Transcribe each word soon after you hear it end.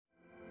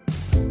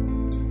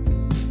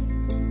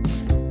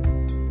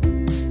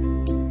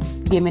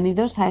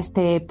Bienvenidos a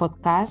este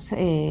podcast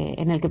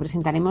en el que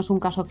presentaremos un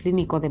caso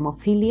clínico de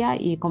hemofilia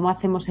y cómo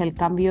hacemos el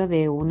cambio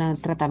de un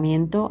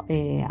tratamiento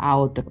a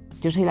otro.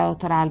 Yo soy la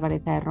doctora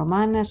Álvarez de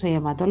Román, soy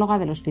hematóloga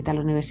del Hospital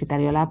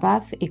Universitario La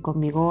Paz y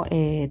conmigo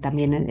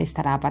también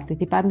estará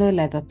participando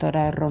el doctor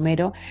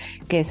Romero,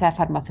 que es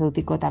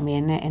farmacéutico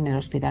también en el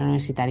Hospital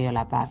Universitario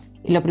La Paz.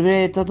 Y lo primero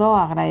de todo,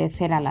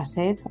 agradecer a la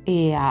SED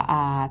y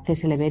a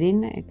CSL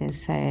Behring, que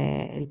es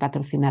el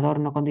patrocinador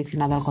no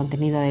condicionado al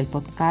contenido del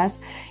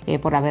podcast,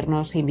 por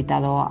habernos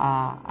invitado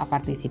a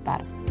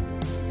participar.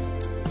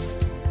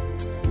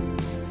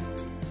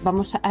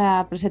 Vamos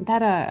a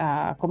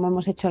presentar cómo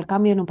hemos hecho el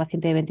cambio en un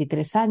paciente de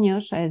 23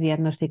 años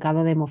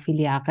diagnosticado de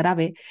hemofilia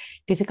grave,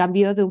 que se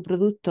cambió de un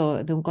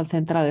producto de un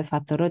concentrado de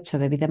factor 8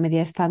 de vida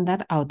media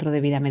estándar a otro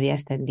de vida media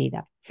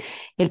extendida.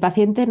 El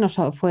paciente nos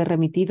fue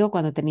remitido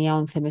cuando tenía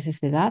 11 meses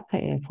de edad,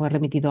 fue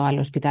remitido al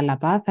Hospital La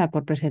Paz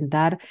por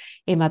presentar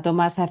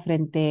hematomas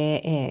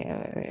ante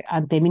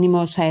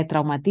mínimos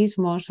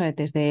traumatismos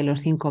desde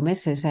los 5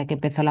 meses que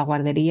empezó la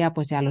guardería,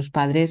 pues ya los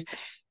padres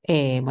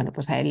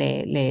pues a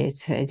él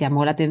les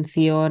llamó la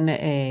atención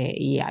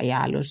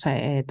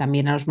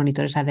también a los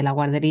monitores de la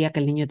guardería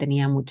que el niño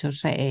tenía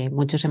muchos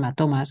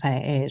hematomas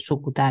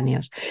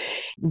subcutáneos.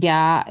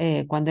 Ya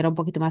cuando era un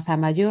poquito más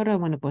mayor,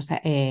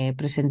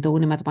 presentó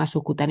un hematoma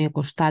subcutáneo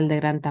costal de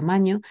gran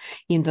tamaño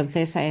y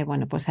entonces a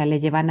él le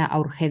llevan a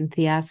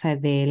urgencias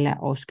del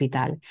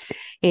hospital.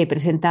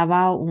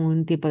 Presentaba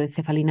un tipo de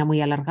cefalina muy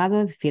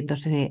alargado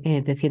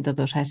de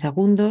 102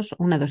 segundos,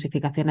 una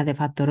dosificación de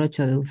factor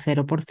 8 de un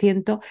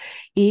 0%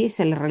 y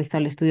se le realizó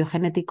el estudio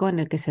genético en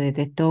el que se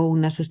detectó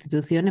una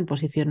sustitución en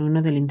posición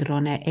 1 del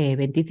intrón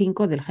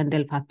 25 del gen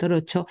del factor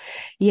 8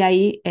 y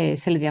ahí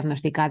se le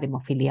diagnostica de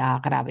hemofilia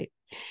grave.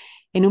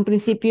 En un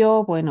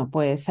principio,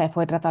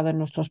 fue tratado en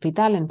nuestro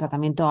hospital en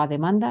tratamiento a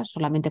demanda,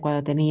 solamente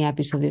cuando tenía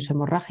episodios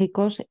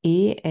hemorrágicos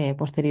y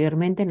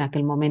posteriormente, en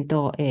aquel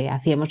momento,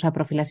 hacíamos la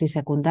profilaxis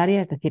secundaria,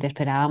 es decir,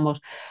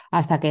 esperábamos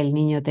hasta que el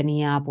niño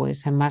tenía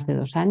más de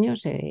 2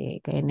 años, que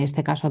en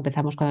este caso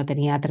empezamos cuando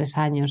tenía 3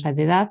 años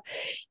de edad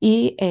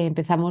y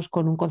empezamos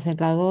con un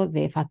concentrado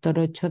de factor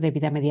 8 de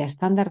vida media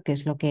estándar, que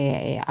es lo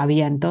que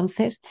había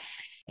entonces.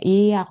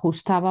 Y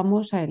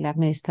ajustábamos, le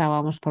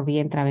administrábamos por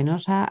vía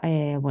intravenosa,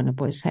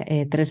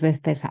 3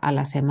 veces a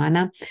la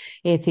semana,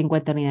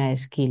 50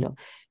 unidades kilo.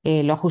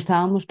 Lo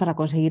ajustábamos para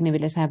conseguir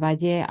niveles de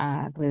valle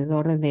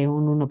alrededor de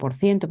un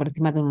 1%, por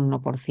encima de un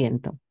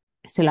 1%.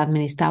 Se lo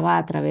administraba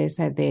a través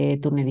de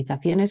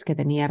tunelizaciones que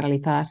tenía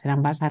realizadas en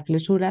ambas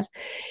flesuras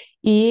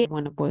y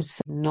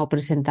no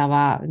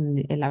presentaba,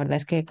 la verdad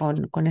es que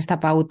con esta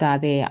pauta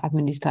de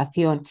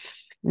administración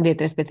de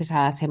 3 veces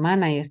a la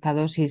semana y esta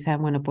dosis,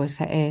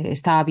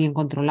 estaba bien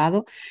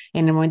controlado.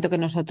 En el momento que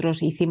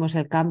nosotros hicimos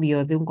el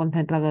cambio de un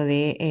concentrado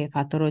de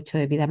factor 8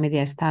 de vida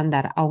media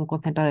estándar a un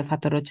concentrado de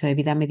factor 8 de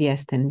vida media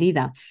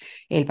extendida,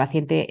 el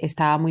paciente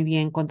estaba muy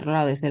bien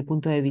controlado desde el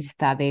punto de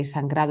vista de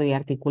sangrado y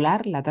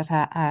articular. La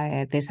tasa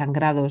de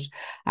sangrados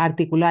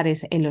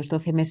articulares en los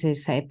 12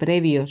 meses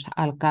previos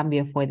al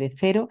cambio fue de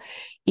 0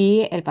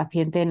 y el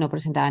paciente no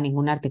presentaba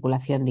ninguna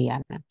articulación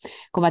diana.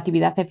 Como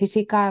actividad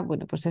física,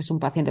 es un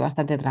paciente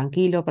bastante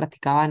tranquilo,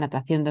 practicaba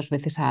natación 2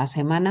 veces a la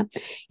semana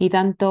y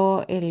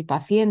tanto el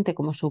paciente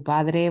como su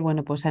padre,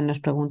 nos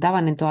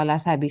preguntaban en todas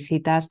las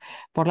visitas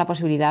por la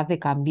posibilidad de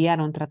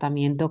cambiar a un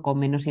tratamiento con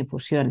menos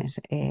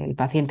infusiones. El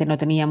paciente no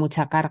tenía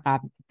mucha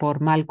carga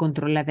por mal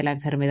control de la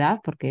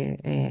enfermedad,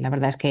 porque la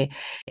verdad es que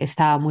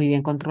estaba muy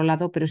bien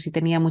controlado, pero sí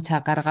tenía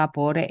mucha carga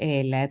por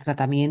el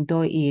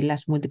tratamiento y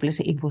las múltiples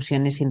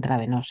infusiones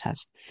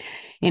intravenosas.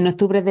 En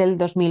octubre del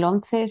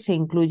 2011 se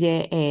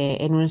incluye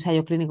en un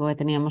ensayo clínico que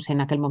teníamos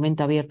en aquel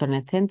momento abierto en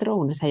el centro,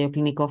 un ensayo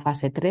clínico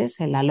fase 3,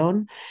 el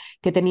ALON,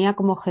 que tenía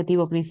como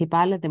objetivo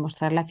principal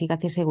demostrar la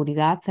eficacia y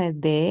seguridad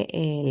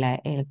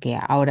el que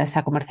ahora se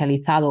ha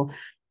comercializado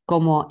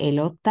como el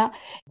OCTA,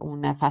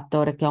 un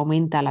factor que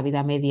aumenta la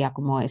vida media,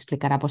 como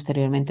explicará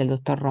posteriormente el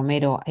doctor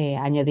Romero,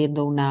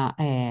 añadiendo una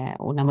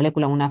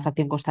molécula, una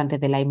fracción constante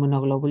de la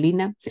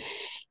inmunoglobulina.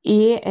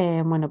 Y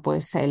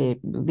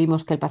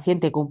vimos que el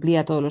paciente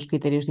cumplía todos los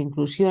criterios de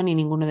inclusión y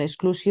ninguno de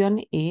exclusión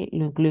y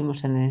lo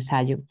incluimos en el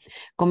ensayo.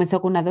 Comenzó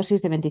con una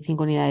dosis de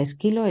 25 unidades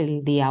kilo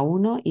el día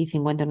 1 y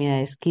 50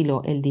 unidades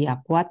kilo el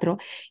día 4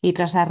 y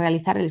tras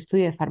realizar el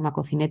estudio de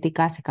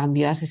farmacocinética se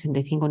cambió a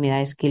 65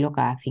 unidades kilo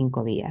cada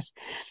 5 días.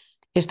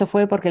 Esto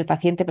fue porque el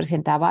paciente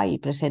presentaba y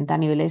presenta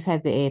niveles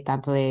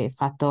tanto de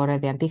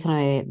factor de antígeno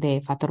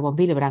de factor von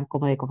Willebrand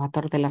como de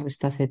cofactor de la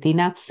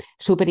ristocetina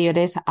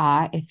superiores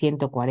a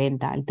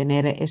 140. El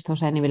tener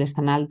estos niveles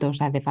tan altos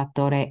de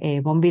factor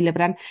von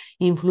Willebrand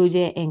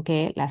influye en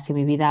que la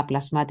semivida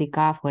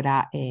plasmática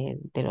fuera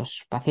de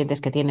los pacientes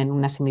que tienen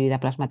una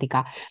semivida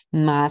plasmática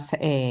más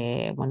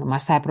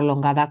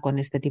prolongada con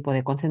este tipo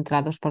de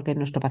concentrados, porque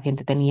nuestro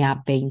paciente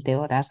tenía 20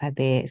 horas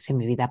de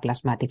semivida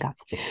plasmática.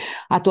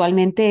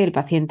 Actualmente el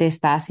paciente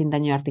está sin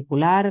daño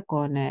articular,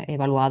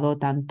 evaluado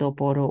tanto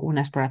por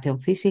una exploración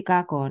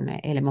física con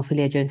el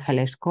Hemofilia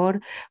A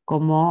score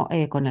como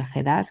con el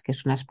GEDAS, que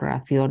es una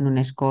exploración,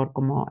 un score,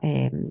 como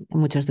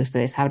muchos de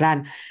ustedes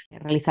sabrán,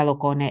 realizado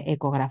con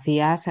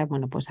ecografías.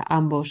 Bueno, pues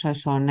ambos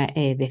son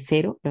de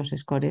 0 los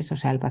scores, o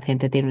sea, el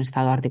paciente tiene un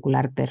estado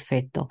articular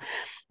perfecto.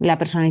 La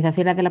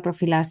personalización de la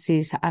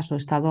profilaxis a su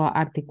estado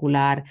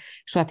articular,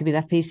 su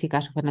actividad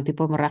física, su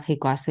fenotipo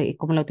hemorrágico, así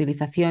como la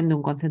utilización de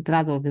un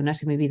concentrado de una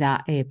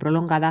semivida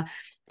prolongada,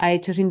 ha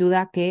hecho sin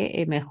duda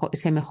que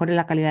se mejore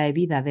la calidad de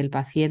vida del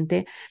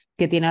paciente,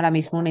 que tiene ahora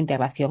mismo una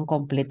integración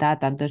completa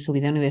tanto en su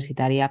vida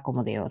universitaria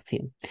como de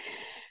ocio.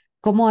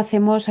 ¿Cómo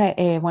hacemos,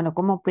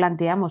 cómo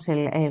planteamos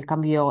el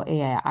cambio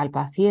al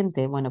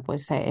paciente? Bueno,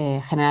 pues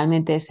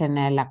generalmente es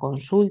en la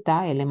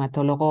consulta. El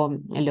hematólogo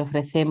le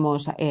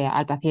ofrecemos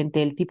al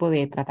paciente el tipo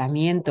de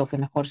tratamiento que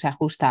mejor se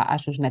ajusta a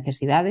sus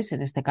necesidades.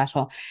 En este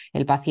caso,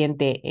 el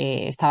paciente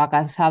estaba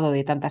cansado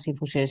de tantas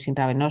infusiones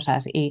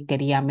intravenosas y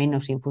quería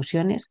menos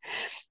infusiones.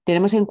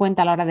 Tenemos en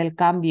cuenta a la hora del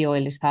cambio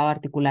el estado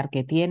articular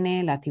que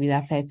tiene, la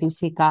actividad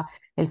física,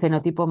 el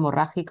fenotipo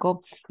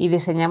hemorrágico, y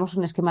diseñamos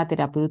un esquema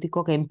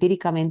terapéutico que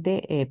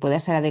empíricamente pueda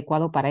ser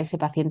adecuado para ese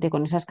paciente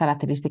con esas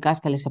características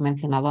que les he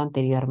mencionado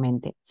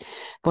anteriormente.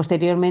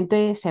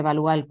 Posteriormente se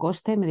evalúa el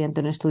coste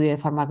mediante un estudio de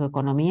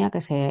farmacoeconomía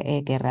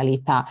que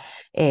realiza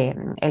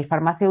el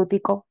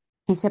farmacéutico,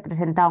 y se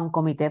presenta a un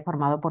comité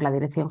formado por la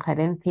Dirección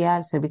Gerencia,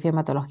 el Servicio de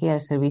Hematología y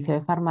el Servicio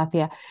de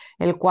Farmacia,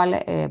 el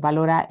cual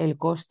valora el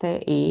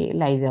coste y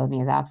la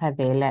idoneidad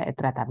del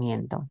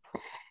tratamiento.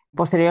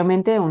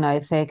 Posteriormente, una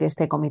vez que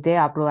este comité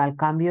aprueba el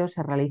cambio,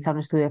 se realiza un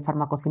estudio de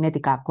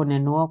farmacocinética con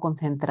el nuevo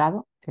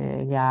concentrado,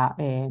 ya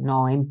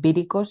no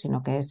empírico,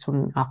 sino que es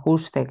un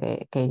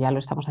ajuste que ya lo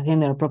estamos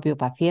haciendo en el propio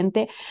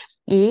paciente,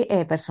 y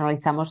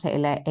personalizamos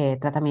el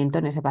tratamiento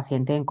en ese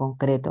paciente en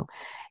concreto.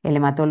 El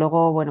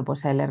hematólogo, bueno,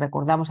 pues le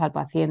recordamos al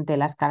paciente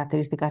las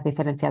características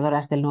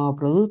diferenciadoras del nuevo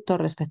producto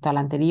respecto al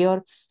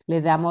anterior,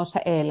 le damos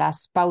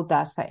las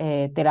pautas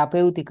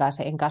terapéuticas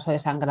en caso de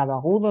sangrado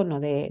agudo, no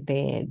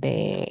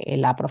de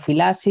la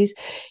profilaxis,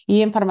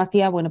 y en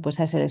farmacia, bueno, pues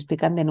se le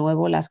explican de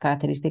nuevo las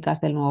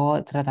características del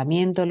nuevo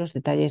tratamiento, los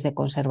detalles de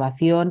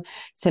conservación,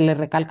 se le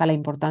recalca la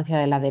importancia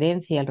de la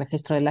adherencia, el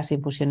registro de las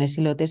infusiones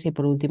y lotes, y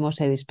por último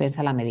se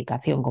dispensa la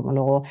medicación, como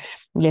luego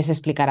les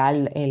explicará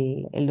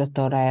el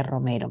doctor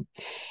Romero.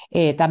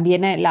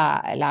 También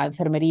la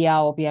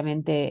enfermería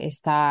obviamente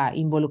está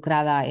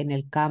involucrada en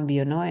el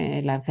cambio, ¿no?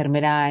 La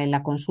enfermera en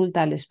la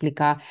consulta le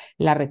explica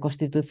la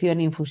reconstitución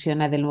e infusión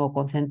del nuevo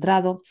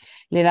concentrado,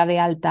 le da de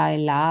alta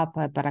en la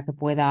app para que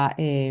pueda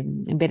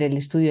ver el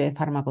estudio de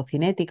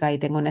farmacocinética y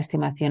tenga una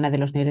estimación de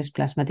los niveles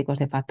plasmáticos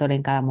de factor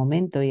en cada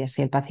momento, y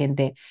así el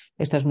paciente,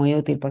 esto es muy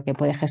útil porque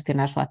puede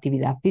gestionar su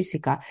actividad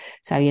física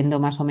sabiendo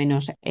más o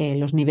menos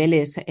los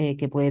niveles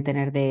que puede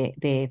tener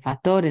de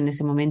factor. En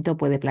ese momento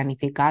puede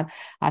planificar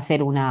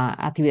hacer una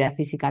actividad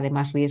física de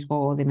más riesgo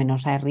o de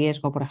menos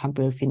riesgo, por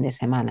ejemplo, el fin de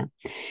semana.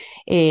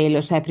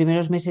 Los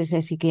primeros meses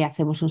sí que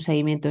hacemos un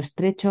seguimiento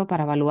estrecho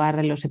para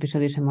evaluar los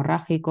episodios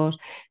hemorrágicos,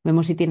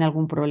 vemos si tiene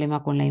algún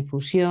problema con la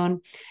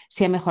infusión,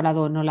 si ha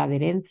mejorado o no la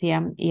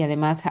adherencia, y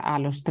además a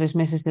los 3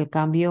 meses del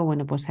cambio,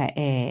 bueno, pues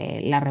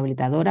la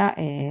rehabilitadora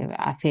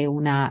hace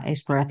una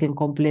exploración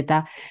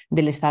completa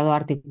del estado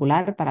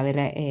articular para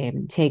ver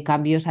si hay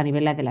cambios a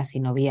nivel de la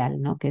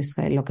sinovial, ¿no? Que es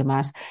lo que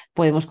más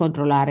podemos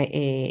controlar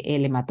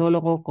el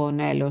hematólogo con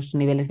los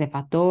niveles de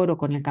factor o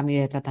con el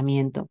cambio de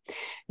tratamiento.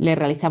 Le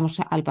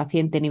realizamos al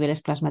paciente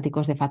niveles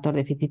plasmáticos de factor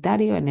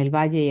deficitario en el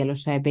valle y a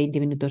los 20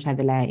 minutos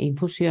de la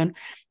infusión,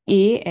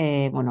 y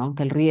bueno,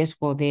 aunque el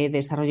riesgo de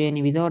desarrollo de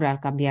inhibidor al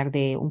cambiar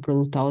de un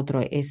producto a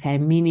otro es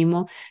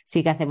mínimo,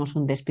 sí que hacemos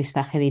un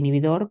despistaje de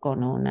inhibidor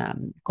con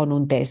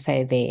un test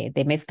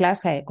de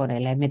mezclas con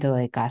el método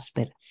de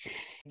Casper.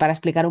 Para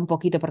explicar un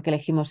poquito por qué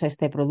elegimos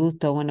este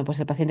producto, bueno, pues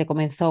el paciente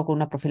comenzó con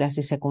una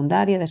profilaxis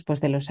secundaria después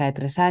de los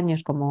 3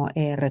 años, como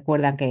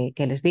recuerdan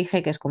que les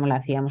dije, que es como la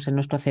hacíamos en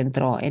nuestro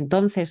centro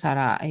entonces.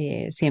 Ahora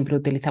siempre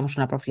utilizamos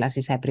una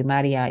profilaxis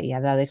primaria y a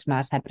edades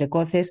más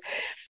precoces.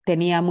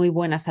 Tenía muy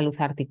buena salud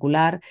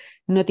articular,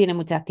 no tiene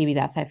mucha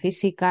actividad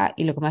física,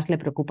 y lo que más le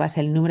preocupa es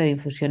el número de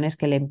infusiones,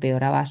 que le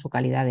empeoraba su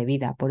calidad de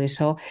vida. Por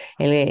eso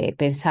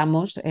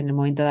pensamos en el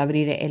momento de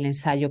abrir el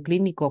ensayo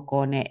clínico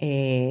con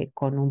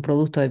un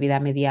producto de vida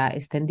media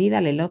extendida,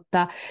 el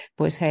Elocta,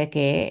 pues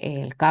que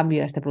el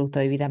cambio a este producto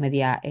de vida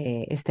media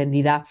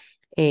extendida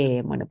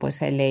bueno,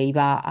 pues le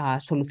iba a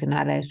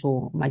solucionar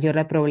su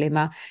mayor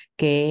problema,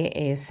 que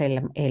es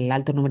el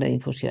alto número de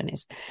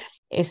infusiones.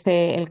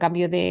 El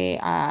cambio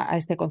a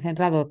este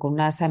concentrado con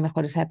unas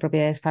mejores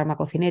propiedades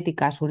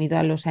farmacocinéticas, unido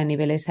a los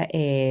niveles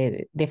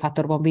de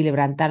factor von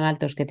Willebrand tan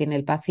altos que tiene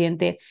el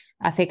paciente,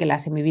 hace que la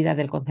semivida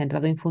del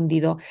concentrado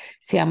infundido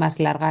sea más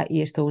larga,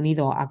 y esto,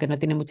 unido a que no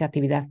tiene mucha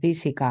actividad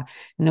física,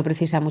 no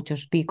precisa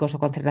muchos picos o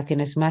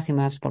concentraciones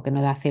máximas porque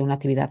no hace una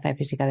actividad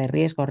física de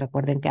riesgo.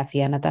 Recuerden que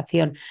hacía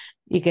natación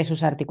y que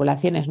sus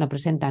articulaciones no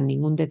presentan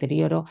ningún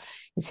deterioro,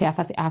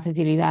 ha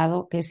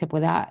facilitado que se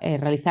pueda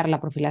realizar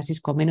la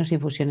profilaxis con menos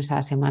infusiones a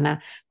la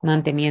semana,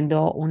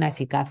 manteniendo una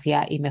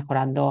eficacia y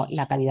mejorando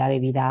la calidad de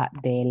vida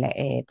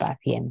del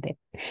paciente.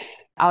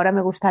 Ahora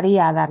me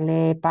gustaría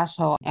darle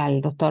paso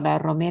al doctor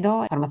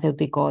Romero,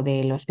 farmacéutico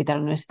del Hospital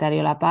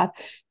Universitario La Paz,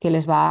 que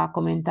les va a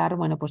comentar,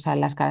 bueno, pues a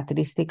las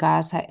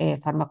características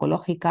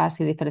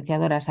farmacológicas y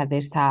diferenciadoras de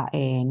esta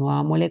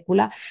nueva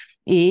molécula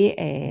y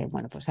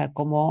bueno, pues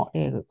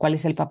cuál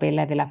es el papel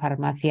de la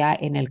farmacia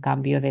en el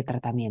cambio de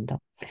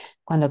tratamiento.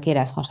 Cuando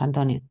quieras, José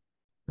Antonio.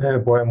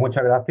 Pues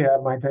muchas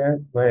gracias, Maite.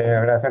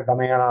 Agradecer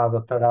también a la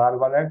doctora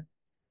Álvarez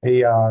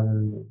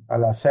a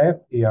la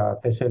SEF y a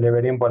CS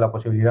Leverín por la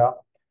posibilidad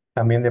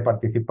también de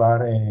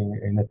participar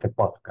en este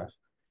podcast.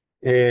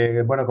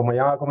 Bueno, como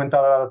ya ha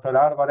comentado la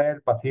doctora Álvarez,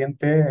 el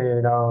paciente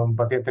era un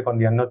paciente con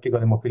diagnóstico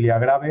de hemofilia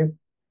grave,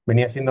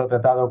 venía siendo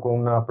tratado con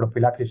una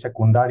profilaxis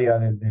secundaria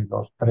desde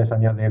los 3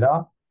 años de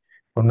edad,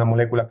 con una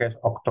molécula que es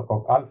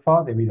octococ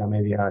alfa de vida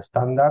media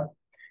estándar.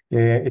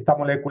 Esta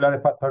molécula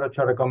de factor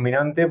 8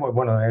 recombinante, pues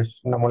bueno,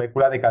 es una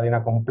molécula de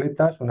cadena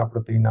completa, es una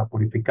proteína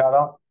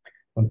purificada,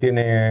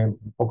 contiene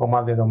un poco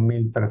más de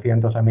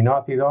 2.300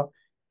 aminoácidos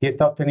y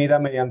está obtenida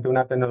mediante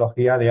una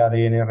tecnología de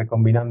ADN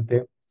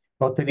recombinante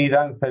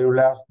obtenida en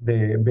células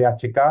de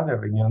BHK, del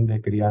riñón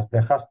de crías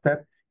de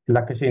hámster, en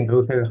las que se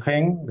introduce el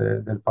gen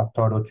del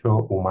factor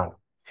 8 humano.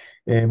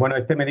 Bueno,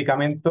 este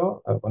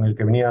medicamento con el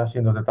que venía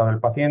siendo tratado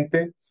el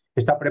paciente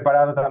está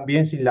preparado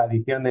también sin la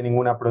adición de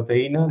ninguna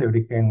proteína de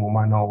origen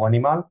humano o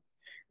animal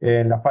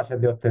en las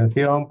fases de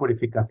obtención,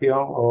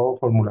 purificación o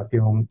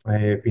formulación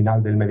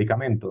final del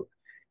medicamento.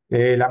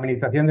 La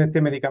administración de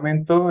este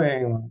medicamento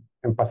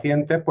en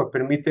pacientes pues,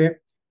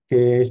 permite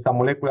que esta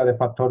molécula de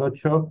factor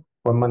 8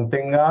 pues,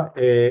 mantenga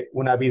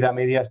una vida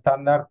media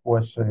estándar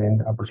pues,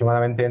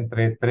 aproximadamente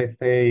entre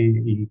 13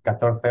 y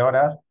 14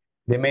 horas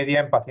de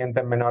media en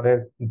pacientes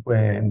menores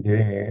pues,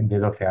 de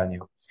 12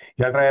 años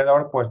y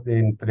alrededor pues, de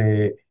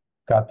entre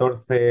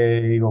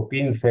 14 o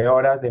 15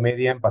 horas de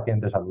media en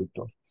pacientes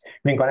adultos.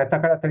 Bien, con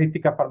estas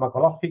características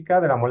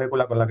farmacológicas de la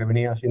molécula con la que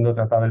venía siendo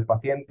tratado el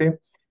paciente,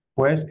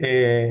 pues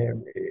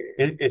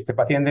este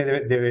paciente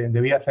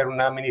debía hacer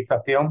una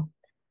administración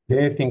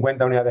de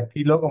 50 unidades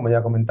kilo, como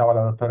ya comentaba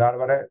la doctora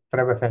Álvarez,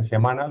 3 veces en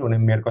semana,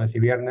 lunes, miércoles y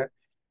viernes,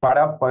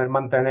 para poder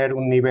mantener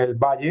un nivel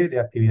valle de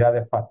actividad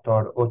de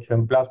factor 8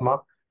 en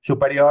plasma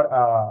superior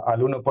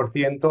al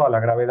 1% a la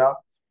gravedad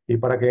y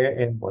para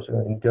que, pues,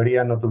 en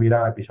teoría, no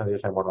tuviera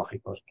episodios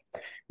hemorrágicos.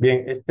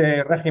 Bien,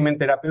 este régimen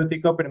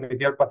terapéutico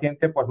permitió al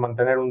paciente pues,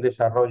 mantener un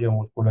desarrollo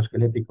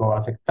musculoesquelético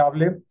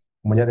aceptable,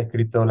 como ya ha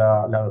descrito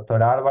la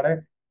doctora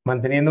Álvarez,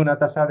 manteniendo una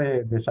tasa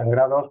de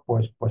sangrados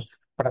pues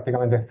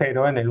prácticamente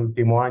cero en el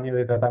último año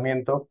de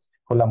tratamiento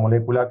con la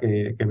molécula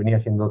que venía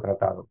siendo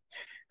tratado.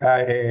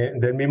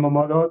 Del mismo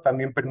modo,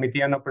 también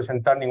permitía no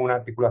presentar ninguna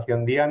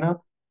articulación diana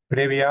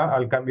previa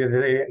al cambio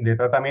de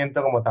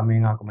tratamiento, como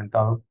también ha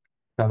comentado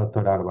la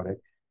doctora Álvarez.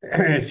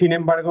 Sin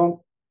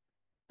embargo,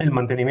 el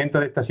mantenimiento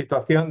de esta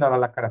situación, dadas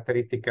las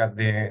características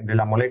de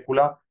la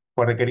molécula,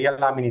 pues requería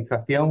la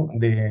administración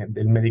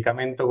del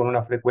medicamento con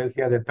una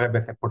frecuencia de 3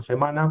 veces por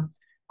semana,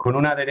 con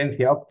una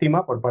adherencia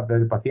óptima por parte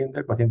del paciente.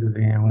 El paciente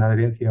tenía una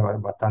adherencia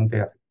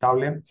bastante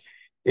aceptable.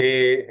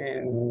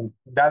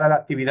 Dada la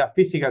actividad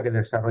física que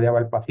desarrollaba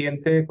el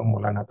paciente,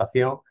 como la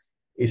natación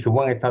y su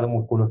buen estado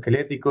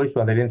musculoesquelético y su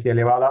adherencia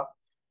elevada,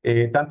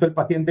 tanto el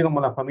paciente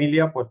como la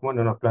familia, pues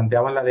bueno, nos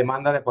planteaban la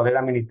demanda de poder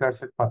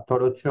administrarse el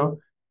factor 8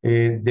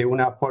 de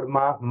una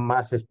forma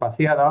más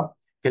espaciada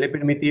que le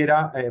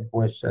permitiera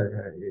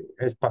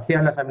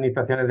espaciar las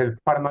administraciones del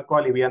fármaco,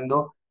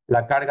 aliviando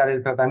la carga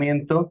del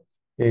tratamiento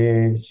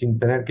sin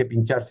tener que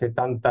pincharse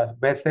tantas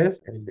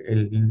veces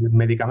el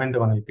medicamento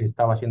con el que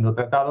estaba siendo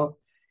tratado,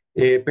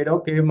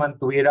 pero que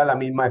mantuviera la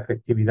misma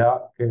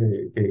efectividad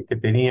que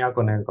tenía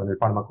con el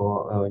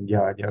fármaco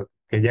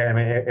que ya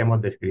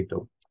hemos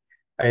descrito.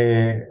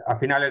 A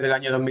finales del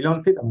año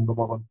 2011, también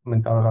como ha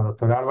comentado la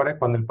doctora Álvarez,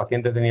 cuando el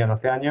paciente tenía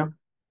 12 años,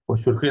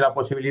 pues surgió la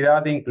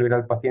posibilidad de incluir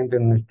al paciente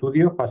en un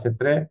estudio, fase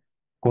 3,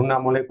 con una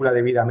molécula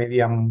de vida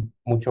media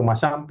mucho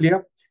más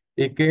amplia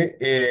y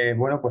que,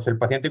 bueno, pues el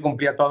paciente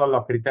cumplía todos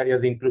los criterios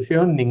de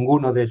inclusión,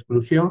 ninguno de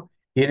exclusión,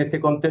 y en este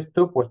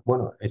contexto, pues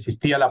bueno,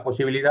 existía la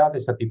posibilidad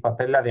de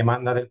satisfacer la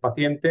demanda del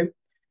paciente,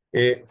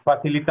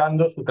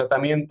 facilitando su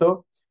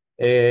tratamiento,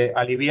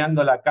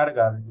 aliviando la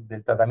carga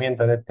del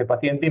tratamiento de este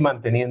paciente y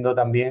manteniendo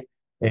también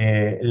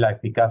la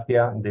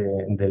eficacia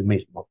del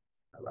mismo.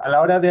 A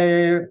la hora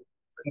de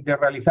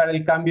realizar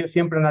el cambio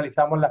siempre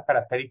analizamos las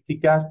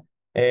características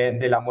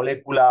de la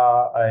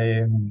molécula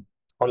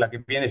con la que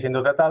viene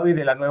siendo tratado y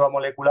de la nueva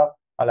molécula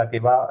a la que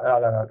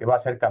va a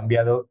ser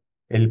cambiado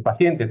el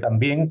paciente.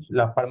 También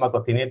la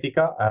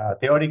farmacocinética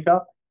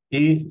teórica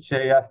y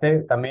se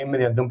hace también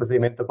mediante un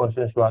procedimiento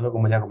consensuado,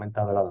 como ya ha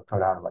comentado la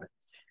doctora Álvarez.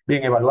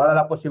 Bien, evaluada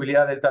la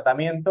posibilidad del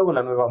tratamiento con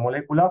la nueva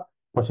molécula,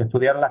 pues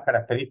estudiar las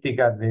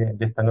características de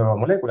esta nueva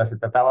molécula. Se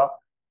trataba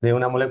de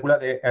una molécula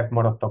de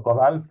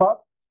hermoroctocog alfa,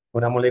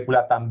 una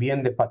molécula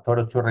también de factor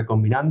 8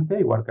 recombinante,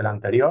 igual que la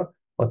anterior,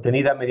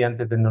 obtenida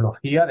mediante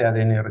tecnología de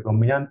ADN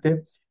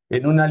recombinante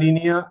en una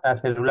línea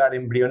celular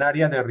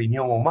embrionaria de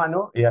riñón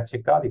humano,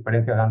 EHK, a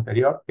diferencia de la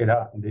anterior, que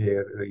era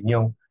de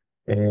riñón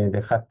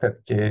de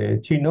hámster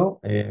chino,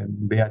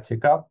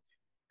 BHK.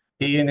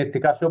 Y en este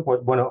caso,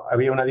 pues bueno,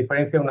 había una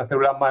diferencia, una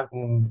célula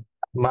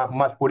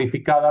más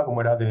purificada,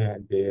 como era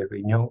de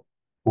riñón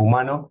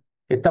humano,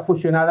 que está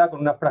fusionada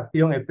con una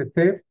fracción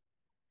FC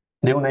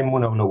de una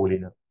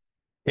inmunoglobulina.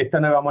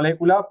 Esta nueva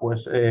molécula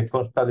pues,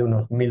 consta de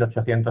unos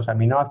 1.800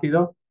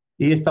 aminoácidos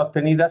y está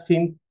obtenida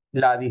sin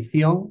la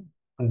adición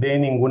de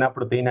ninguna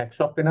proteína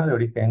exógena de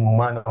origen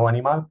humano o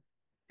animal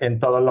en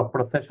todos los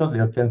procesos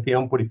de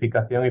obtención,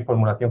 purificación y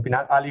formulación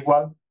final, al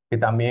igual que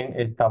también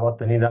estaba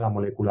obtenida la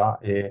molécula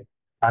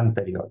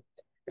anterior.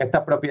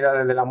 Estas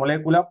propiedades de la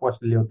molécula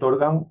pues, le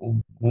otorgan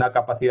una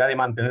capacidad de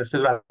mantenerse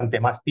durante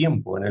más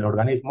tiempo en el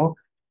organismo,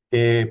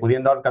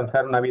 pudiendo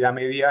alcanzar una vida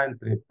media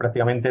entre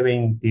prácticamente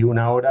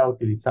 21 horas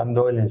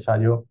utilizando el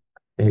ensayo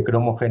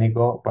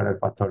cromogénico para el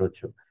factor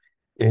 8.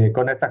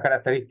 Con estas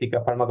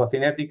características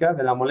farmacocinéticas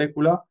de la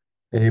molécula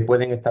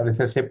pueden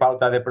establecerse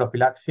pautas de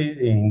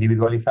profilaxis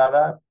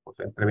individualizadas pues,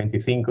 entre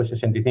 25 y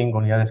 65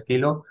 unidades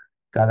kilo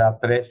cada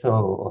 3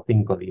 o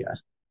 5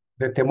 días.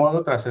 De este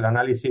modo, tras el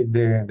análisis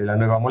de la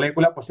nueva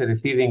molécula, pues se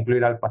decide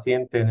incluir al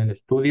paciente en el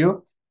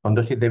estudio con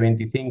dosis de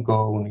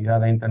 25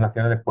 unidades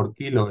internacionales por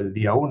kilo el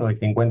día 1 y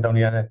 50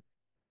 unidades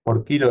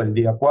por kilo el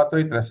día 4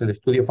 y tras el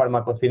estudio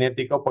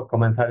farmacocinético, pues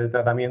comenzar el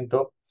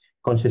tratamiento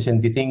con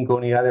 65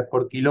 unidades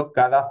por kilo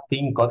cada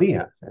 5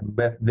 días, en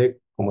vez de,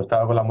 como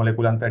estaba con la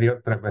molécula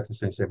anterior, 3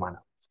 veces en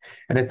semana.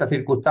 En estas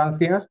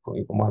circunstancias,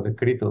 y como ha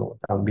descrito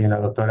también la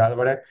doctora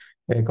Álvarez,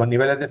 con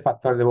niveles de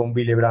factor de von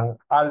Willebrand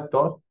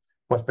altos,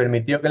 pues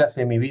permitió que la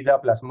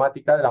semivida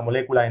plasmática de la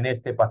molécula en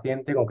este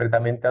paciente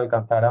concretamente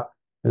alcanzara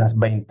las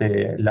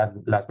 20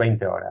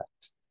 horas.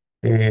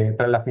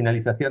 Tras la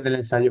finalización del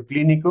ensayo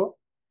clínico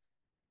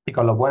y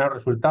con los buenos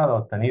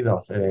resultados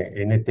obtenidos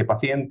en este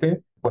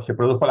paciente, pues se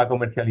produjo la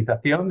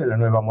comercialización de la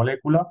nueva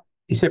molécula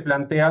y se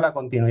plantea la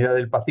continuidad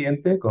del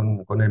paciente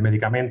con el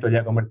medicamento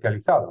ya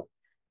comercializado.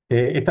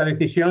 Esta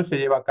decisión se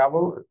lleva a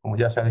cabo, como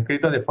ya se ha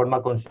descrito, de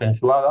forma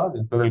consensuada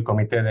dentro del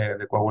Comité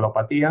de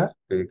Coagulopatías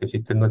que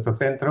existe en nuestro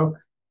centro,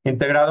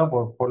 integrado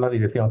por la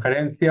Dirección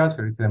Gerencia, el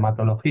Servicio de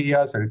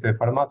Hematología, el Servicio de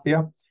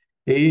Farmacia,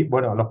 y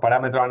bueno, los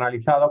parámetros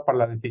analizados para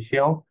la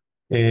decisión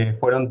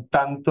fueron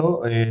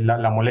tanto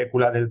la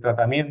molécula del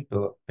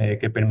tratamiento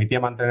que permitía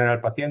mantener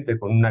al paciente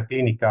con una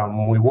clínica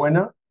muy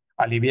buena,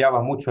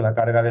 aliviaba mucho la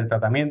carga del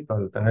tratamiento,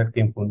 el tener que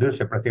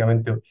infundirse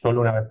prácticamente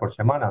solo una vez por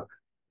semana,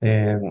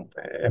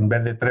 en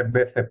vez de 3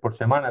 veces por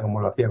semana,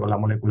 como lo hacía con la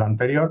molécula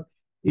anterior,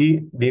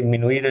 y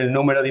disminuir el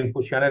número de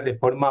infusiones de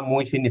forma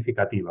muy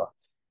significativa.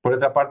 Por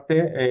otra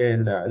parte,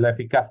 la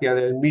eficacia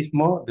del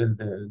mismo,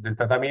 del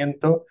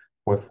tratamiento,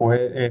 pues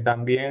fue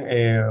también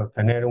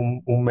obtener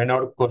un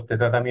menor coste de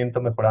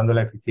tratamiento, mejorando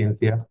la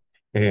eficiencia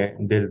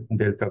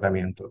del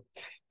tratamiento.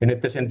 En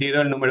este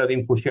sentido, el número de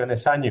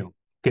infusiones año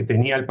que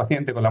tenía el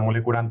paciente con la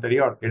molécula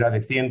anterior era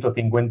de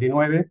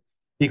 159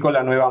 y con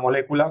la nueva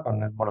molécula,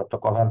 con el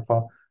molotocol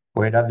alfa,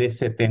 pues era de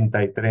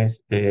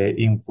 73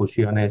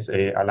 infusiones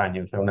al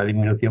año, o sea, una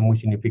disminución muy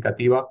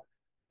significativa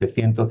de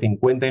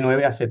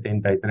 159 a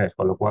 73,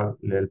 con lo cual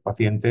el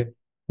paciente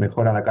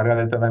mejora la carga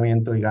del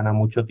tratamiento y gana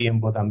mucho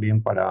tiempo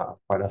también para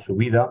su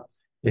vida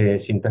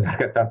sin tener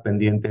que estar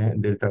pendiente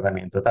del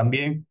tratamiento.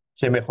 También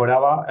se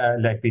mejoraba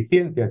la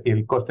eficiencia, es decir,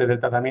 el coste del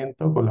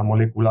tratamiento con la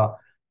molécula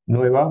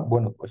nueva,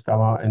 bueno, pues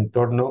estaba en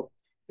torno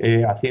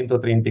a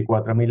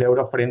 134.000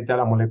 euros frente a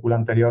la molécula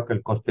anterior, que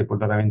el coste por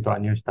tratamiento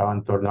año estaba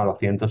en torno a los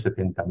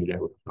 170.000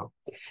 euros, ¿no?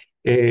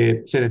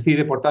 Se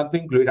decide, por tanto,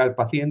 incluir al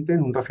paciente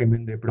en un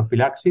régimen de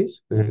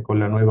profilaxis con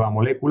la nueva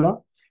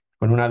molécula,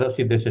 con una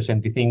dosis de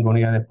 65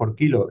 unidades por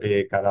kilo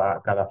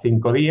cada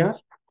 5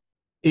 días.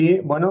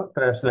 Y bueno,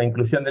 tras la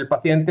inclusión del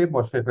paciente,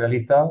 pues se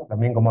realiza,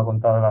 también como ha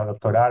contado la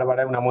doctora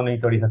Álvarez, una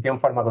monitorización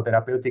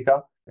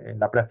farmacoterapéutica en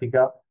la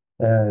práctica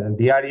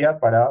diaria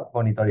para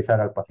monitorizar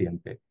al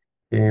paciente.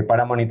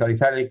 Para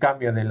monitorizar el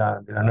cambio de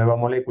la nueva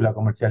molécula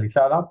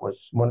comercializada,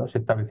 pues bueno, se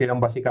establecieron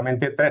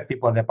básicamente 3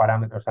 tipos de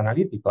parámetros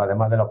analíticos,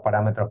 además de los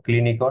parámetros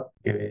clínicos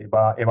que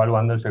va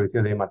evaluando el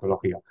servicio de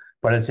hematología.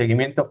 Para el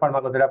seguimiento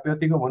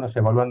farmacoterapéutico, bueno, se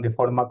evalúan de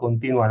forma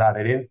continua la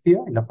adherencia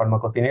y la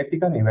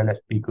farmacocinética,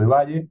 niveles pico y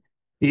valle,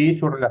 y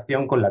su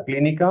relación con la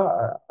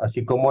clínica,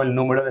 así como el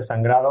número de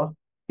sangrados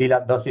y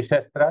las dosis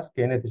extras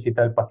que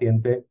necesita el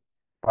paciente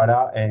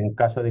para en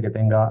caso de que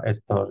tenga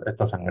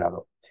estos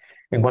sangrados.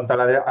 En cuanto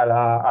a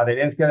la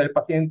adherencia del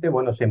paciente,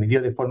 bueno, se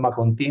midió de forma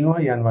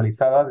continua y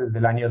anualizada desde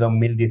el año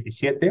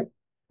 2017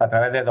 a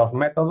través de 2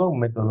 métodos, un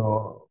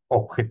método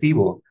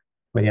objetivo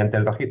mediante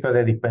el registro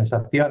de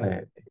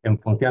dispensaciones en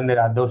función de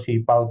la dosis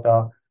y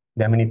pauta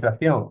de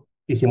administración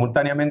y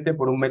simultáneamente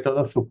por un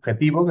método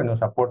subjetivo que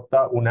nos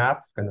aporta una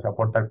app, que nos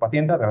aporta el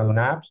paciente a través de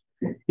una app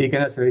y que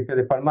en el servicio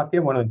de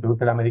farmacia, bueno,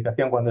 introduce la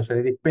medicación cuando se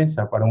le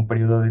dispensa para un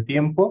periodo de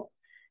tiempo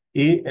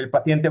y el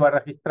paciente va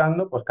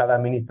registrando pues, cada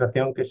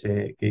administración que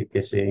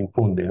se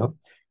infunde, ¿no?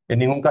 En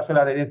ningún caso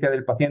la adherencia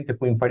del paciente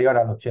fue inferior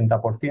al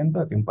 80%, es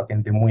decir, un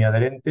paciente muy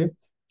adherente,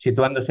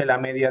 situándose la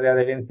media de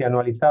adherencia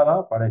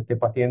anualizada para este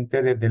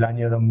paciente desde el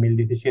año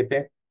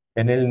 2017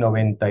 en el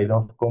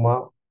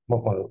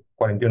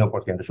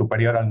 92,41%,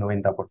 superior al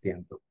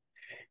 90%.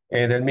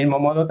 Del mismo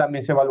modo,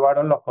 también se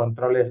evaluaron los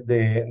controles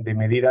de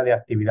medida de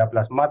actividad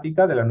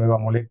plasmática de la nueva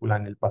molécula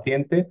en el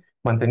paciente,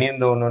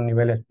 manteniendo unos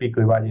niveles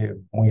pico y valle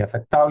muy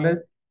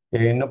aceptables,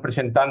 no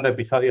presentando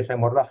episodios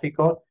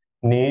hemorrágicos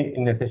ni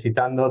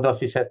necesitando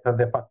dosis extras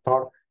de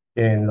factor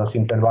en los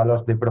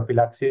intervalos de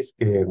profilaxis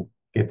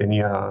que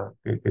tenía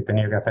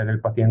que hacer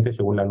el paciente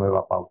según la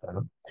nueva pauta,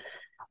 ¿no?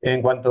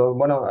 En cuanto,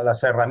 bueno, a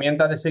las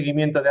herramientas de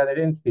seguimiento de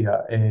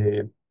adherencia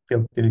que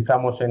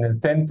utilizamos en el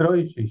centro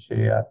y si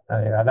se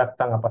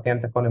adaptan a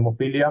pacientes con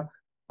hemofilia,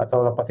 a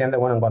todos los pacientes,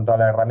 bueno, en cuanto a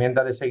las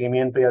herramientas de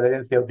seguimiento y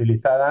adherencia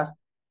utilizadas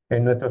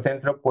en nuestro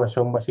centro, pues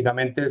son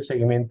básicamente el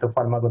seguimiento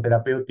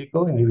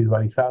farmacoterapéutico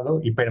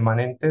individualizado y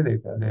permanente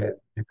de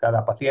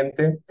cada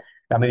paciente,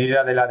 la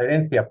medida de la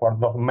adherencia por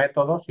dos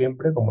métodos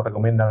siempre, como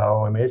recomienda la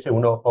OMS,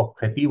 uno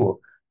objetivo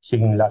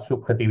sin la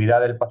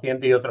subjetividad del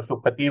paciente y otro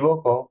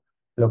subjetivo con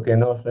lo que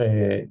nos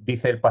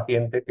dice el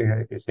paciente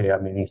que se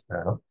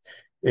administra, ¿no?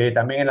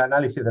 También el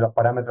análisis de los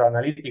parámetros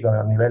analíticos de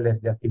los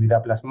niveles de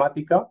actividad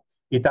plasmática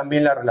y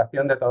también la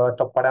relación de todos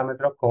estos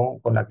parámetros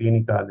con la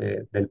clínica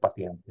del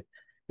paciente.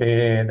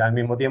 Al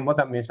mismo tiempo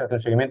también se hace un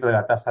seguimiento de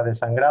la tasa de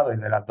sangrado y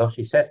de las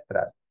dosis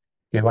extras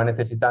que va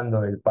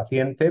necesitando el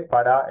paciente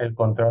para el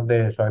control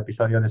de esos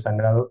episodios de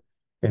sangrado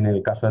en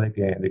el caso de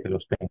que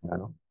los tenga,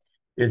 ¿no?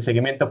 El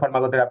seguimiento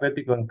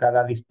farmacoterapéutico en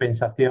cada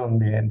dispensación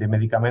de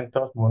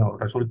medicamentos, bueno,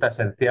 resulta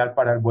esencial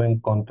para el buen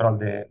control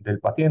del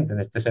paciente. En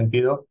este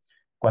sentido,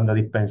 cuando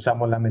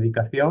dispensamos la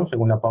medicación,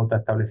 según la pauta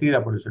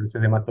establecida por el servicio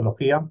de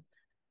hematología,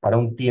 para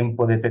un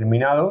tiempo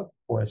determinado,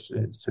 pues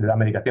se le da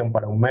medicación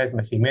para un mes,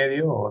 mes y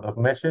medio o 2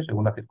 meses,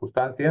 según las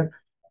circunstancias.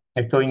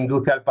 Esto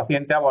induce al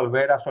paciente a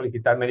volver a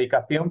solicitar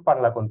medicación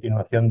para la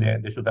continuación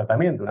de su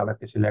tratamiento, una vez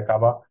que se le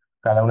acaba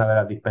cada una de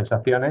las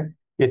dispensaciones.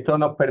 Y esto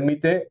nos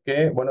permite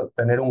que, bueno,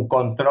 tener un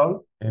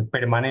control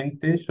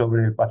permanente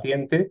sobre el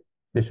paciente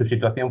de su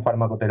situación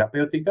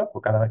farmacoterapéutica,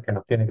 pues cada vez que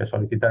nos tiene que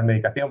solicitar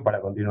medicación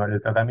para continuar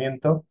el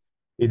tratamiento,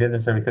 y desde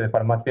el servicio de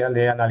farmacia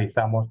le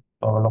analizamos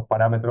todos los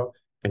parámetros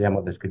que ya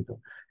hemos descrito.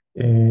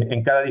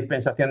 En cada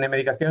dispensación de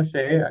medicación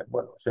se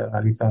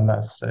analizan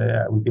las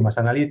últimas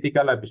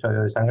analíticas, los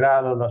episodios de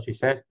sangrado,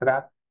 dosis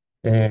extra,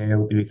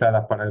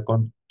 utilizadas para el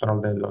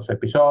control de los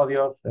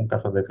episodios, en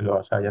caso de que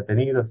los haya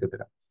tenido,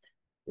 etcétera.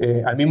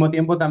 Al mismo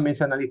tiempo, también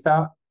se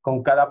analiza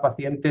con cada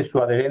paciente su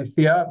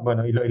adherencia,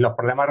 bueno, y los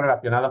problemas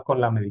relacionados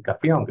con la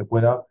medicación, que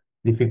pueda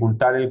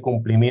dificultar el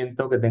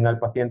cumplimiento que tenga el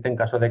paciente en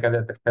caso de que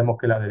detectemos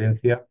que la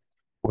adherencia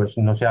pues,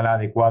 no sea la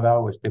adecuada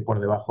o esté por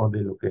debajo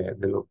de lo que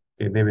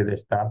debe de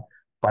estar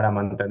para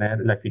mantener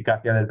la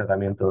eficacia del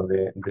tratamiento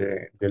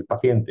del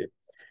paciente.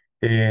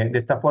 De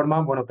esta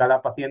forma, bueno,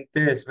 cada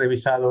paciente es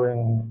revisado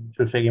en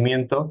su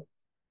seguimiento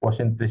pues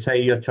entre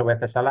 6 y 8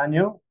 veces al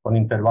año, con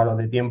intervalos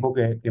de tiempo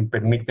que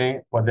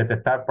permiten pues,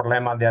 detectar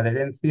problemas de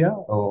adherencia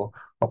o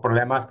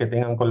problemas que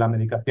tengan con la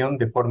medicación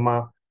de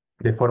forma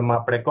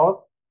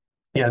precoz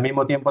y al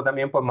mismo tiempo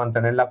también pues,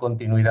 mantener la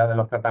continuidad de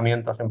los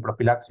tratamientos en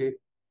profilaxis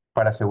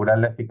para asegurar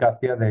la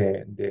eficacia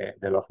de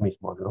los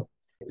mismos, ¿no?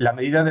 La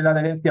medida de la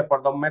adherencia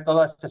por dos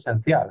métodos es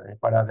esencial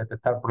para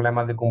detectar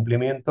problemas de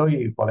cumplimiento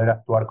y poder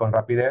actuar con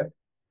rapidez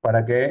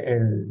para que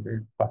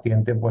el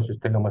paciente pues,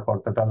 esté lo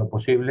mejor tratado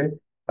posible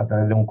a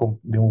través de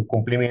un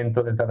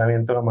cumplimiento del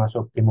tratamiento lo más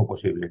óptimo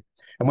posible.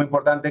 Es muy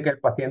importante que el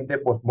paciente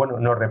pues,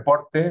 bueno, nos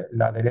reporte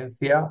la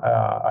adherencia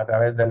a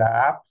través de las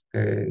apps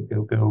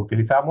que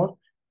utilizamos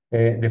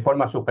de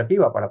forma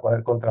subjetiva para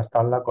poder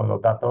contrastarla con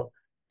los datos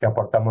que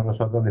aportamos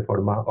nosotros de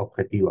forma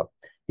objetiva.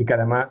 Y que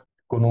además,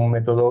 con un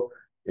método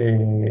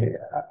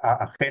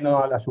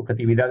ajeno a la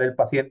subjetividad del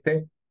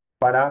paciente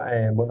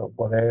para bueno,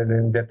 poder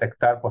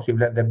detectar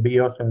posibles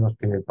desvíos en los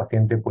que el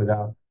paciente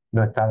pueda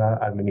no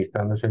estar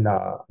administrándose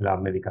la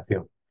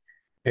medicación.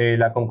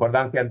 La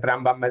concordancia entre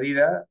ambas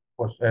medidas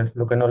pues, es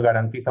lo que nos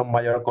garantiza un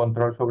mayor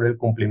control sobre el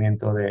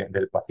cumplimiento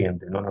del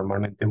paciente, ¿no?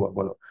 Normalmente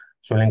bueno,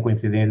 suelen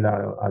coincidir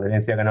la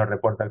adherencia que nos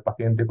reporta el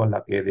paciente con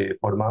la que de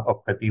forma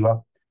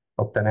objetiva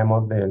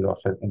obtenemos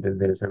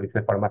del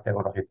servicio de farmacia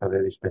con registros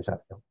de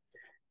dispensación.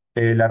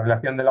 La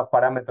relación de los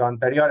parámetros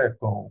anteriores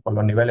con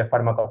los niveles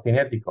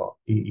farmacocinéticos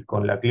y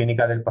con la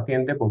clínica del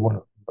paciente, pues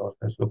bueno,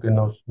 es lo que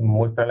nos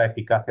muestra la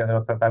eficacia de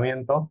los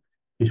tratamientos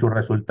y sus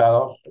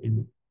resultados,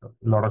 y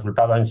los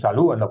resultados en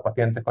salud en los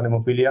pacientes con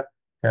hemofilia,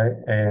 que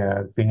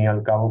al fin y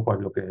al cabo, pues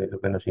lo que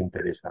nos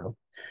interesa, ¿no?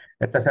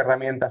 Estas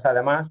herramientas,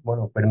 además,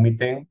 bueno,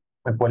 permiten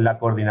pues, la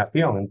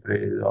coordinación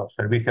entre los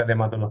servicios de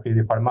hematología y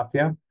de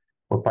farmacia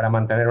pues para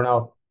mantener una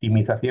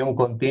optimización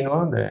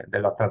continua de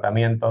los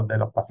tratamientos de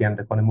los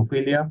pacientes con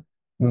hemofilia,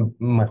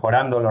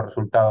 mejorando los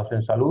resultados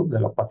en salud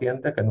de los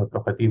pacientes, que es nuestro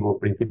objetivo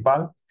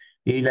principal,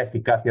 y la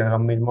eficacia de los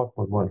mismos,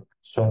 pues bueno,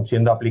 son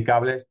siendo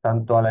aplicables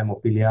tanto a la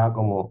hemofilia A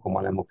como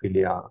a la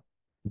hemofilia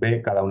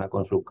B, cada una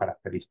con sus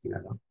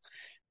características, ¿no?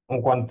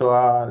 En cuanto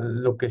a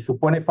lo que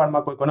supone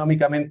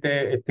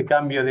farmacoeconómicamente este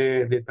cambio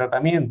de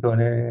tratamiento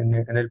en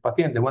el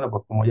paciente, bueno,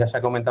 pues como ya se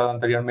ha comentado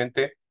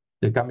anteriormente,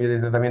 El cambio de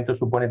tratamiento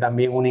supone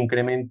también un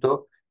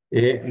incremento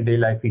de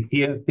la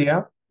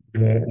eficiencia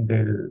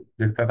del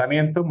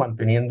tratamiento,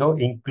 manteniendo,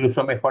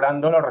 incluso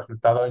mejorando los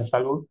resultados en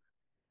salud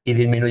y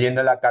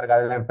disminuyendo la carga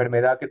de la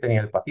enfermedad que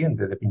tenía el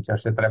paciente, de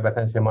pincharse 3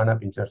 veces en semana a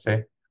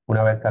pincharse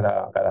una vez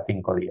cada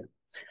 5 días.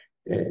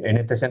 En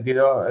este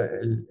sentido,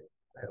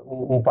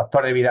 un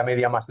factor de vida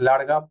media más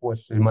larga,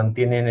 pues se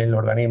mantiene en el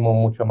organismo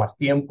mucho más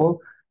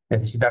tiempo,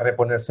 necesita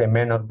reponerse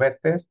menos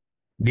veces,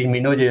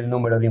 disminuye el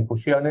número de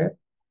infusiones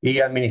y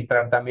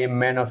administrar también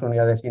menos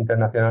unidades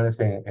internacionales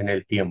en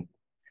el tiempo.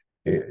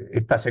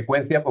 Esta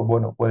secuencia, pues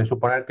bueno, puede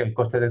suponer que el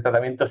coste del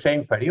tratamiento sea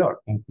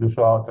inferior,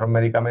 incluso a otros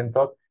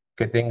medicamentos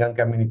que tengan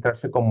que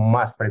administrarse con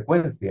más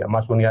frecuencia,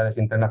 más unidades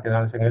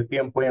internacionales en el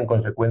tiempo y en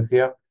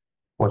consecuencia,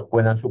 pues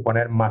puedan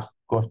suponer más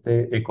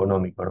coste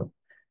económico, ¿no?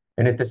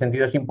 En este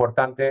sentido es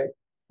importante,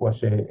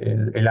 pues,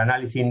 el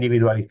análisis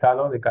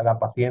individualizado de cada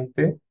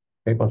paciente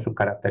con sus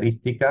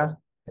características,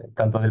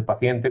 tanto del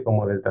paciente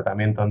como del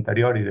tratamiento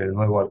anterior y del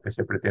nuevo al que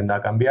se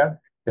pretenda cambiar,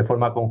 de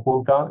forma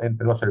conjunta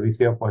entre los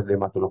servicios, pues, de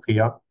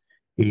hematología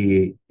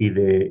y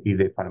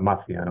de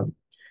farmacia, ¿no?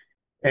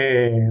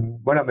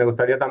 Bueno, me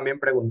gustaría también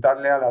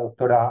preguntarle a la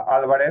doctora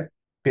Álvarez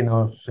que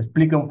nos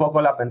explique un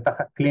poco las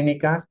ventajas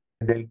clínicas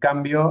del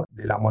cambio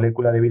de la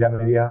molécula de vida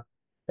media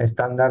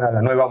estándar a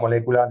la nueva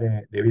molécula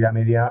de vida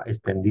media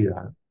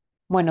extendida, ¿no?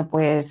 Bueno,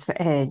 pues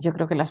yo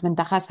creo que las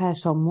ventajas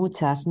son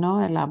muchas,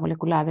 ¿no? La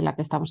molécula de la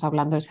que estamos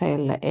hablando es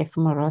el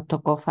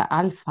F-moroctocog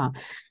alfa,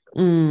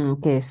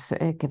 que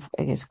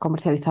es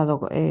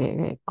comercializado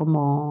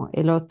como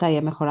el OTA y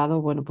ha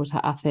mejorado, bueno, pues a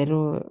hacer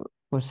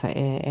pues,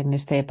 en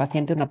este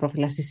paciente una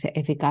profilaxis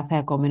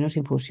eficaz con menos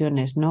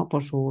infusiones, ¿no?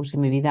 Por su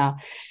semivida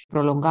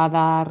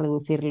prolongada,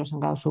 reducir los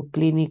sangrados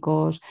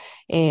subclínicos,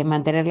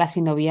 mantener la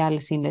sinovial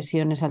sin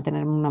lesiones al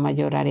tener una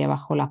mayor área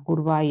bajo la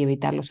curva y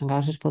evitar los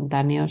sangrados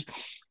espontáneos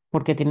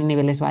porque tienen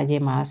niveles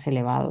valle más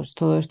elevados.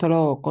 Todo esto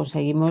lo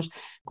conseguimos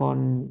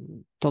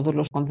con todos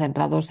los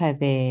concentrados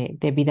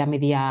de vida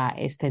media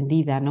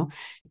extendida, ¿no?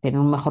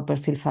 Tienen un mejor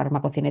perfil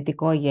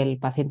farmacocinético y el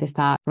paciente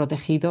está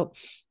protegido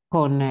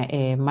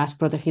más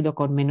protegido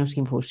con menos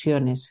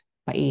infusiones.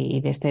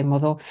 Y de este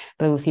modo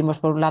reducimos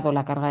por un lado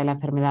la carga de la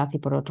enfermedad y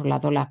por otro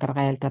lado la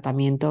carga del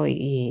tratamiento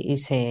y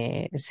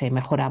se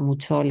mejora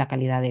mucho la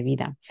calidad de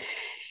vida.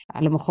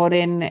 A lo mejor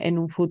en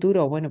un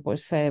futuro, bueno,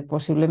 pues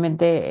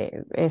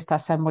posiblemente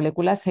estas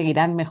moléculas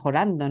seguirán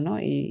mejorando, ¿no?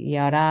 Y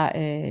ahora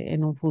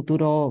en un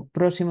futuro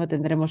próximo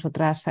tendremos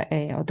otras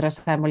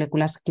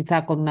moléculas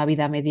quizá con una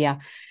vida media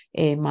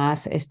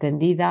más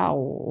extendida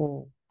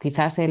o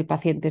quizás el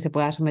paciente se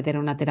pueda someter a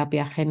una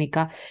terapia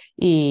génica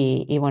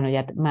y bueno,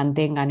 ya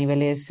mantenga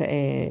niveles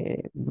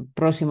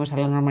próximos a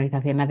la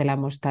normalización de la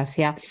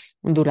hemostasia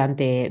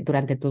durante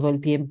todo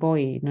el tiempo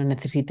y no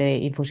necesite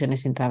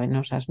infusiones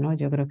intravenosas, ¿no?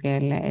 Yo creo que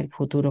el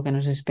futuro que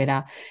nos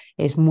espera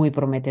es muy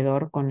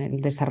prometedor con el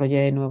desarrollo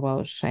de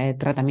nuevos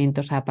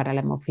tratamientos para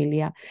la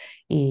hemofilia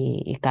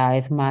y cada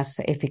vez más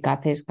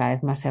eficaces, cada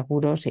vez más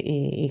seguros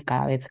y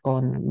cada vez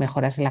con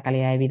mejoras en la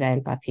calidad de vida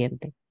del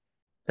paciente.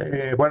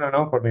 Bueno,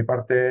 no, por mi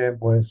parte,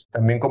 pues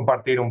también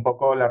compartir un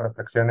poco las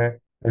reflexiones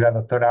de la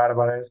doctora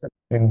Álvarez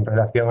en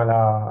relación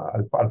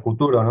al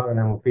futuro, ¿no? De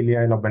la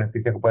hemofilia y los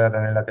beneficios que puede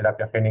tener la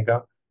terapia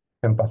génica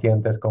en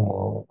pacientes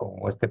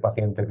como este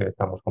paciente que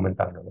estamos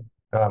comentando, ¿no?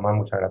 Nada más,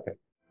 muchas gracias.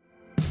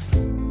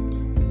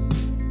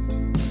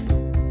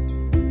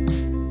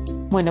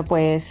 Bueno,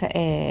 pues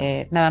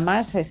nada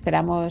más.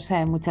 Esperamos,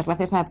 muchas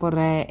gracias por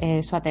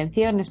su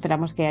atención.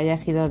 Esperamos que haya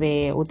sido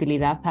de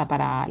utilidad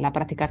para la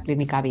práctica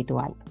clínica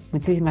habitual.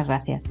 Muchísimas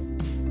gracias.